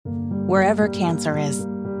Wherever cancer is,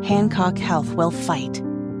 Hancock Health will fight.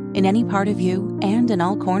 In any part of you and in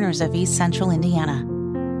all corners of East Central Indiana.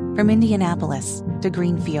 From Indianapolis to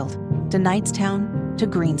Greenfield to Knightstown to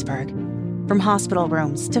Greensburg. From hospital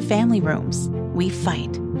rooms to family rooms, we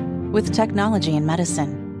fight. With technology and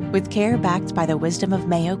medicine, with care backed by the wisdom of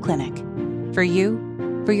Mayo Clinic. For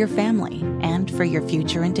you, for your family, and for your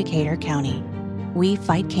future in Decatur County. We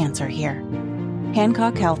fight cancer here.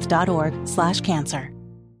 HancockHealth.org/cancer.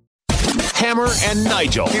 Hammer and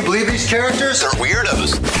Nigel. Can you believe these characters are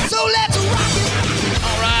weirdos? So let's rock it!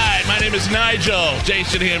 All right, my name is Nigel.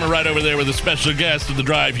 Jason Hammer right over there with a special guest of the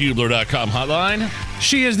DriveHubler.com hotline.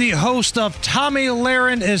 She is the host of Tomi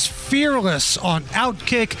Lahren is Fearless on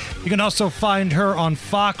Outkick. You can also find her on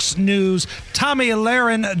Fox News. Tomi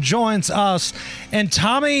Lahren joins us. And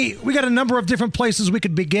Tomi, we got a number of different places we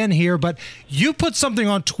could begin here, but you put something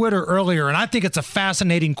on Twitter earlier, and I think it's a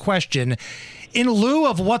fascinating question. In lieu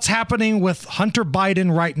of what's happening with Hunter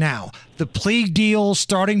Biden right now, the plea deal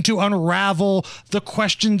starting to unravel, the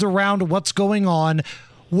questions around what's going on,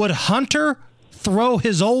 would Hunter throw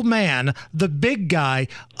his old man, the big guy,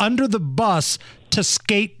 under the bus to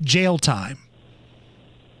skate jail time?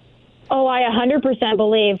 Oh, I 100%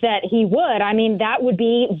 believe that he would. I mean, that would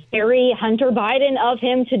be very Hunter Biden of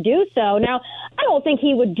him to do so. Now, I don't think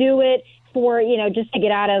he would do it for, just to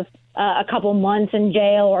get out of a couple months in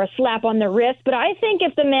jail or a slap on the wrist. But I think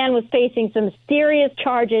if the man was facing some serious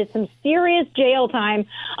charges, some serious jail time,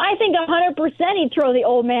 I think 100% he'd throw the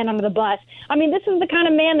old man under the bus. I mean, this is the kind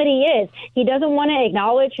of man that he is. He doesn't want to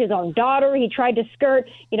acknowledge his own daughter. He tried to skirt,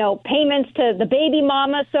 payments to the baby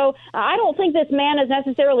mama. So I don't think this man is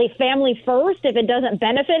necessarily family first if it doesn't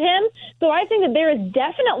benefit him. So I think that there is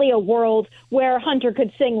definitely a world where Hunter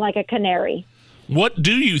could sing like a canary. What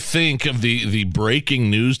do you think of the breaking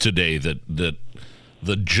news today that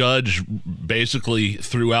the judge basically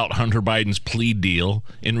threw out Hunter Biden's plea deal?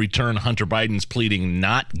 In return, Hunter Biden's pleading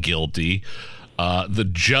not guilty. The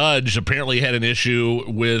judge apparently had an issue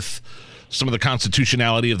with some of the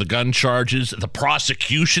constitutionality of the gun charges. The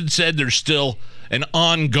prosecution said there's still an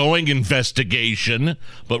ongoing investigation,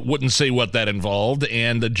 but wouldn't say what that involved.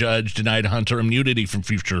 And the judge denied Hunter immunity from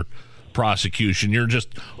future prosecution. Your just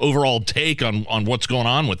overall take on what's going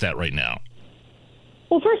on with that right now?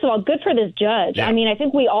 Well, first of all, good for this judge. Yeah. I mean, I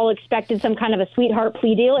think we all expected some kind of a sweetheart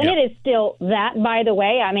plea deal, and it is still that, by the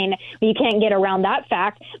way. I mean, you can't get around that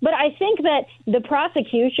fact. But I think that the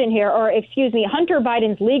prosecution here, Hunter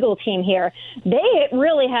Biden's legal team here, they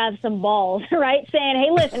really have some balls, right? Saying,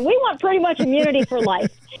 hey, listen, we want pretty much immunity for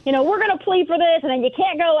life. We're going to plead for this, and then you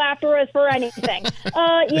can't go after us for anything.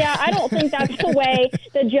 I don't think that's the way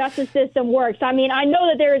the justice system works. I mean, I know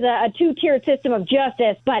that there's a two-tiered system of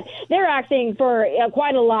justice, but they're acting for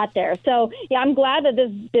quite a lot there. So, I'm glad that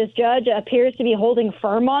this judge appears to be holding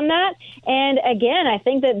firm on that. And again, I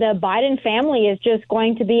think that the Biden family is just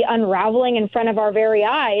going to be unraveling in front of our very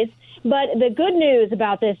eyes. But the good news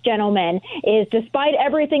about this gentleman is, despite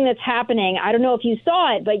everything that's happening, I don't know if you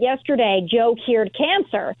saw it, but yesterday Joe cured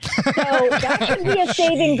cancer. So that could be a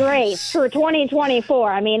saving grace for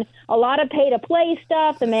 2024. I mean, a lot of pay-to-play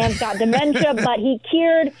stuff. The man's got dementia, but he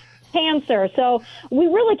cured cancer. So we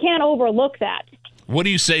really can't overlook that. What do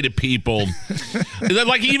you say to people,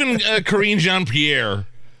 like even Karine Jean-Pierre,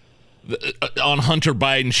 on Hunter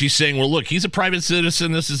Biden? She's saying, well, look, he's a private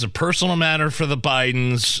citizen. This is a personal matter for the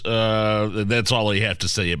Bidens. That's all you have to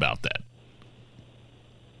say about that.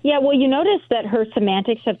 Yeah, well, you notice that her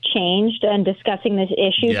semantics have changed in discussing this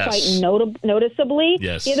issue quite noticeably.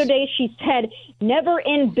 Yes. The other day she said, never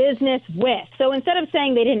in business with. So instead of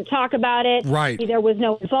saying they didn't talk about it, right, there was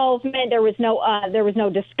no involvement, there was no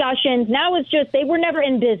discussions. Now it's just they were never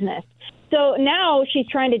in business. So now she's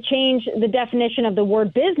trying to change the definition of the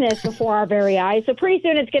word business before our very eyes. So pretty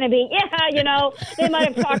soon it's going to be, they might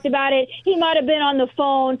have talked about it. He might have been on the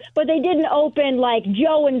phone, but they didn't open like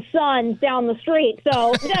Joe and Sons down the street.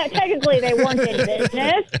 So technically they weren't in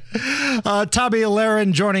business. Tomi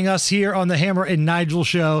Lahren joining us here on the Hammer and Nigel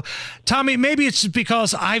show. Tomi, maybe it's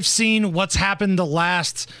because I've seen what's happened the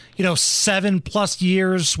last 7+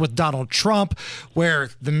 years with Donald Trump,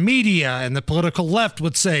 where the media and the political left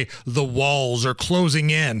would say the walls are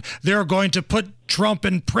closing in. They're going to put Trump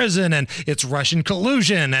in prison, and it's Russian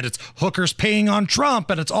collusion, and it's hookers paying on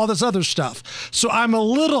Trump, and it's all this other stuff. So I'm a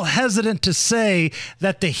little hesitant to say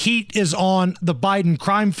that the heat is on the Biden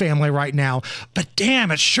crime family right now. But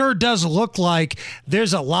damn, it sure does look like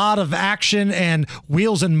there's a lot of action and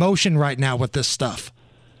wheels in motion right now with this stuff.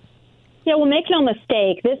 Yeah, well, make no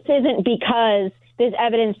mistake, this isn't because this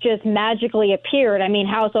evidence just magically appeared. I mean,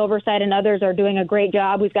 House Oversight and others are doing a great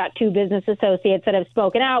job. We've got 2 business associates that have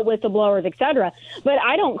spoken out, whistleblowers, et cetera. But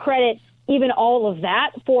I don't credit even all of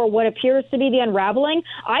that for what appears to be the unraveling.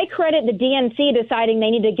 I credit the DNC deciding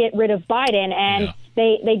they need to get rid of Biden, and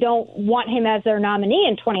they don't want him as their nominee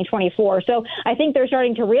in 2024. So I think they're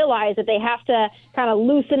starting to realize that they have to kind of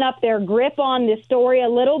loosen up their grip on this story a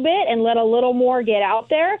little bit and let a little more get out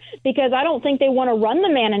there, because I don't think they want to run the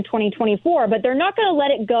man in 2024, but they're not going to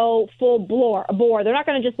let it go full bore. They're not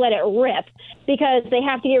going to just let it rip, because they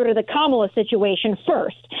have to get rid of the Kamala situation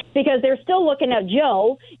first, because they're still looking at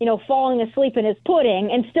Joe, falling asleep in his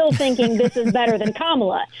pudding and still thinking this is better than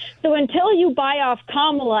Kamala. So until you buy off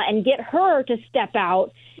Kamala and get her to step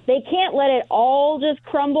out, they can't let it all just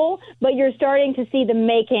crumble, but you're starting to see the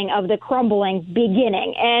making of the crumbling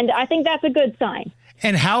beginning. And I think that's a good sign.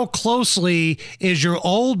 And how closely is your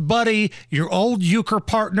old buddy, your old euchre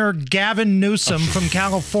partner, Gavin Newsom from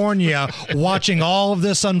California, watching all of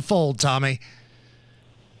this unfold, Tomi?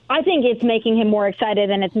 I think it's making him more excited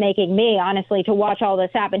than it's making me, honestly, to watch all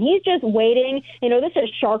this happen. He's just waiting. This is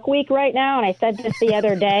Shark Week right now, and I said this the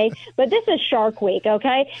other day, but this is Shark Week,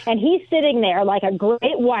 okay? And he's sitting there like a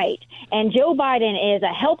great white, and Joe Biden is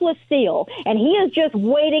a helpless seal, and he is just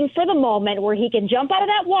waiting for the moment where he can jump out of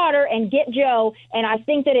that water and get Joe, and I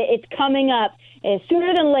think that it's coming up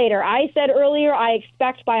sooner than later. I said earlier I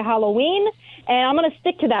expect by Halloween, and I'm going to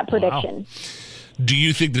stick to that prediction. Wow. Do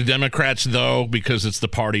you think the Democrats, though, because it's the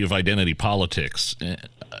party of identity politics,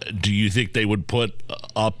 do you think they would put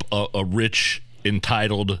up a rich,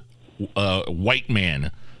 entitled white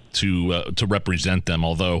man to represent them?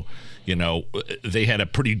 Although, they had a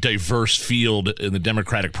pretty diverse field in the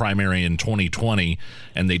Democratic primary in 2020,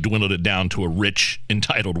 and they dwindled it down to a rich,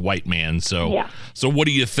 entitled white man. So what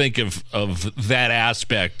do you think of that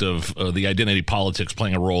aspect of the identity politics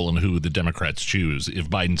playing a role in who the Democrats choose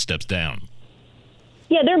if Biden steps down?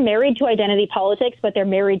 Yeah, they're married to identity politics, but they're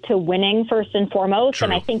married to winning first and foremost. True.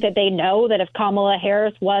 And I think that they know that if Kamala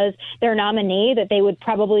Harris was their nominee, that they would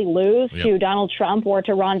probably lose to Donald Trump or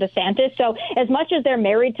to Ron DeSantis. So as much as they're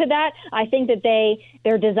married to that, I think that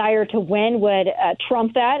their desire to win would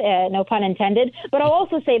trump that, no pun intended. But I'll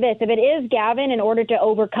also say this. If it is Gavin, in order to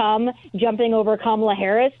overcome jumping over Kamala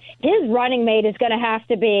Harris, his running mate is going to have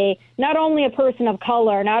to be not only a person of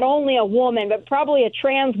color, not only a woman, but probably a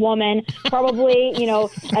trans woman, probably,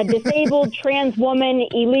 a disabled trans woman,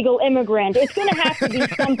 illegal immigrant. It's going to have to be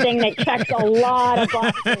something that checks a lot of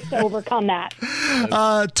boxes to overcome that.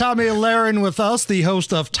 Tomi Lahren with us, the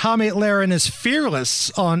host of Tomi Lahren is Fearless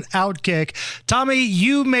on Outkick. Tomi,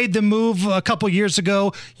 you made the move a couple years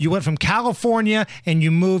ago. You went from California and you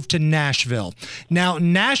moved to Nashville. Now,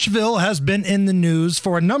 Nashville has been in the news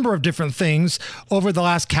for a number of different things over the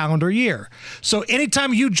last calendar year. So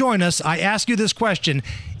anytime you join us, I ask you this question.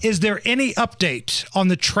 Is there any update on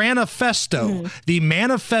the Tranifesto, the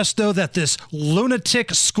manifesto that this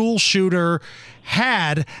lunatic school shooter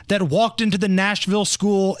had that walked into the Nashville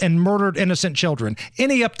school and murdered innocent children?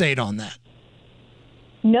 Any update on that?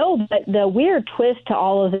 No, but the weird twist to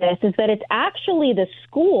all of this is that it's actually the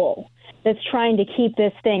school that's trying to keep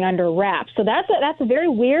this thing under wraps. So that's very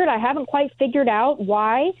weird. I haven't quite figured out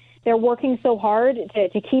why they're working so hard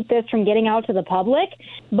to keep this from getting out to the public,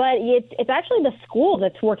 but it's actually the school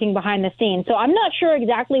that's working behind the scenes. So I'm not sure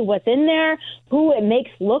exactly what's in there, who it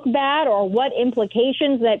makes look bad, or what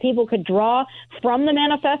implications that people could draw from the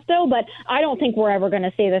manifesto, but I don't think we're ever going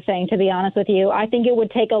to see the thing, to be honest with you. I think it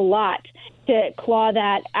would take a lot to claw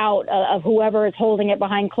that out of whoever is holding it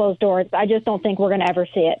behind closed doors. I just don't think we're going to ever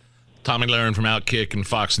see it. Tomi Lahren from Outkick and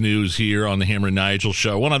Fox News here on the Hammer and Nigel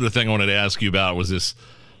show. One other thing I wanted to ask you about was this.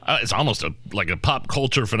 It's almost like a pop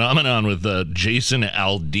culture phenomenon with Jason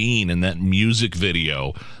Aldean and that music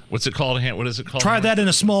video. What's it called? What is it called? Try That in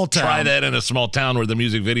a Small Town. Try That in a Small Town, where the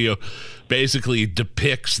music video basically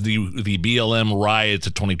depicts the BLM riots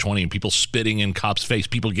of 2020 and people spitting in cops' face,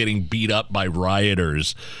 people getting beat up by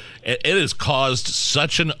rioters. It has caused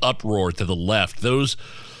such an uproar to the left. Those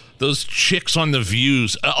chicks on The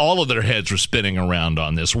Views, all of their heads were spinning around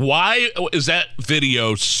on this. Why is that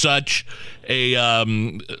video such a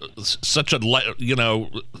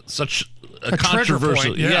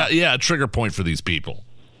controversial, a trigger point for these people?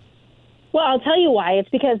 Well, I'll tell you why. It's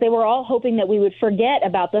because they were all hoping that we would forget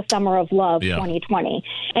about the Summer of Love 2020.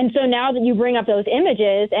 And so now that you bring up those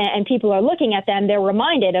images and people are looking at them, they're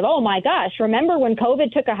reminded of, oh my gosh, remember when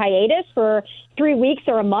COVID took a hiatus for 3 weeks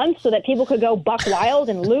or a month so that people could go buck wild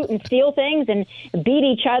and loot and steal things and beat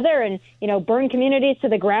each other and, burn communities to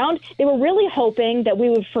the ground? They were really hoping that we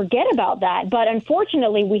would forget about that. But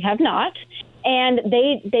unfortunately, we have not. And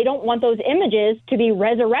they don't want those images to be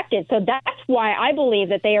resurrected. So that's why I believe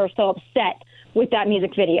that they are so upset with that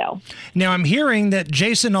music video. Now, I'm hearing that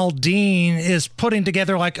Jason Aldean is putting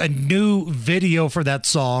together like a new video for that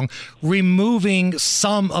song, removing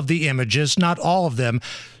some of the images, not all of them.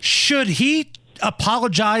 Should he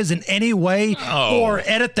apologize in any way or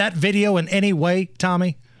edit that video in any way,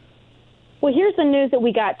 Tomi? Well, here's the news that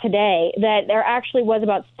we got today, that there actually was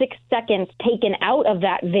about 6 seconds taken out of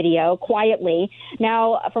that video quietly.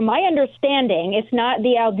 Now, from my understanding, it's not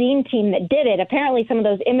the Aldean team that did it. Apparently, some of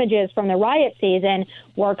those images from the riot season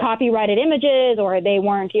were copyrighted images, or they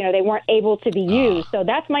weren't able to be used. So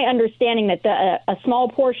that's my understanding, that a small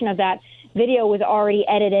portion of that video was already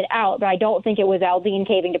edited out, but I don't think it was Aldean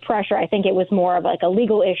caving to pressure. I think it was more of like a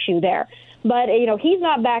legal issue there. But, he's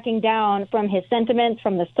not backing down from his sentiments,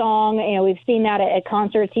 from the song. We've seen that at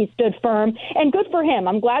concerts. He stood firm, and good for him.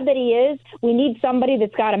 I'm glad that he is. We need somebody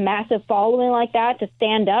that's got a massive following like that to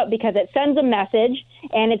stand up, because it sends a message,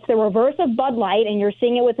 and it's the reverse of Bud Light, and you're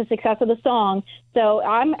seeing it with the success of the song. So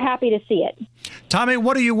I'm happy to see it. Tomi,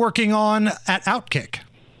 what are you working on at Outkick?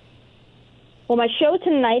 Well, my show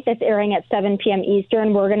tonight that's airing at 7 p.m.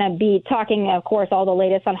 Eastern, we're going to be talking, of course, all the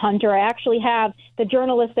latest on Hunter. I actually have the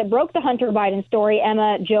journalist that broke the Hunter Biden story,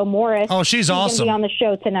 Emma Jo Morris. Oh, she's awesome. Going to be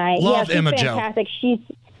on the show tonight. Love she's Emma fantastic. She's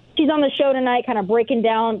on the show tonight, kind of breaking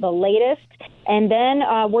down the latest. And then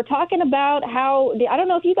we're talking about how, I don't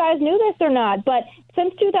know if you guys knew this or not, but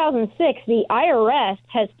since 2006, the IRS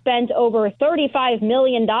has spent over $35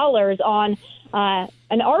 million on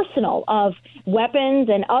an arsenal of weapons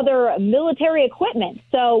and other military equipment.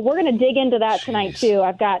 So we're going to dig into that tonight, too.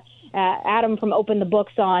 I've got Adam from Open the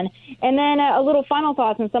Books on. And then a little final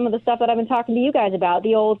thoughts on some of the stuff that I've been talking to you guys about,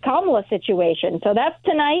 the old Kamala situation. So that's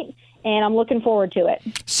tonight, and I'm looking forward to it.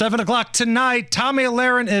 7 o'clock tonight. Tomi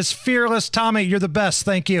Lahren is fearless. Tomi, you're the best.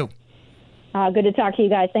 Thank you. Good to talk to you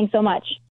guys. Thanks so much.